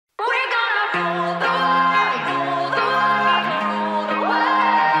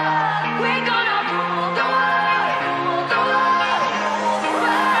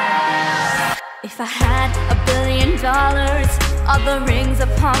I had $1 billion, all the rings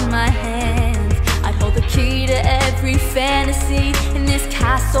upon my hands, I'd hold the key to every fantasy in this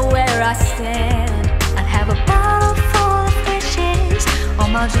castle where I stand. I'd have a bottle full of wishes, all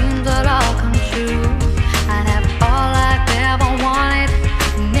my dreams would all come true. I'd have all I've ever wanted,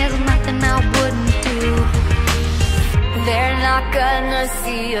 and there's nothing I wouldn't do. They're not gonna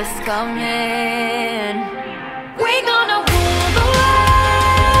see us coming. We're gonna rule the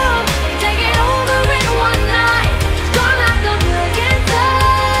world, take it over in one night, strong like $1 million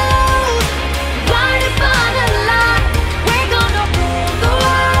toes, blinded by the light. We're gonna rule the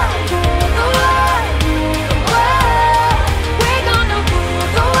world, rule the world, rule the world. We're gonna rule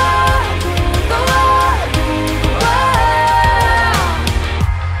the world, rule the world, rule the world.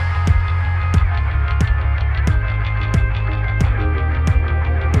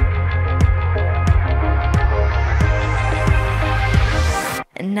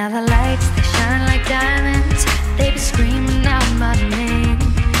 And now the lights, they shine like diamonds, they be screaming out my name.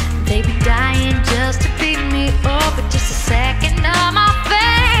 They be dying just to pick me up for just a second of my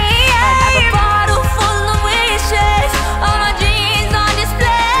fame. I have a bottle full of wishes, all my dreams on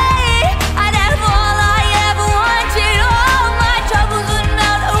display. I'd have all I ever wanted, all my troubles would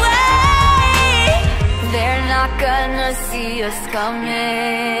melt away. They're not gonna see us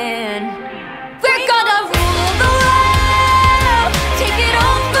coming.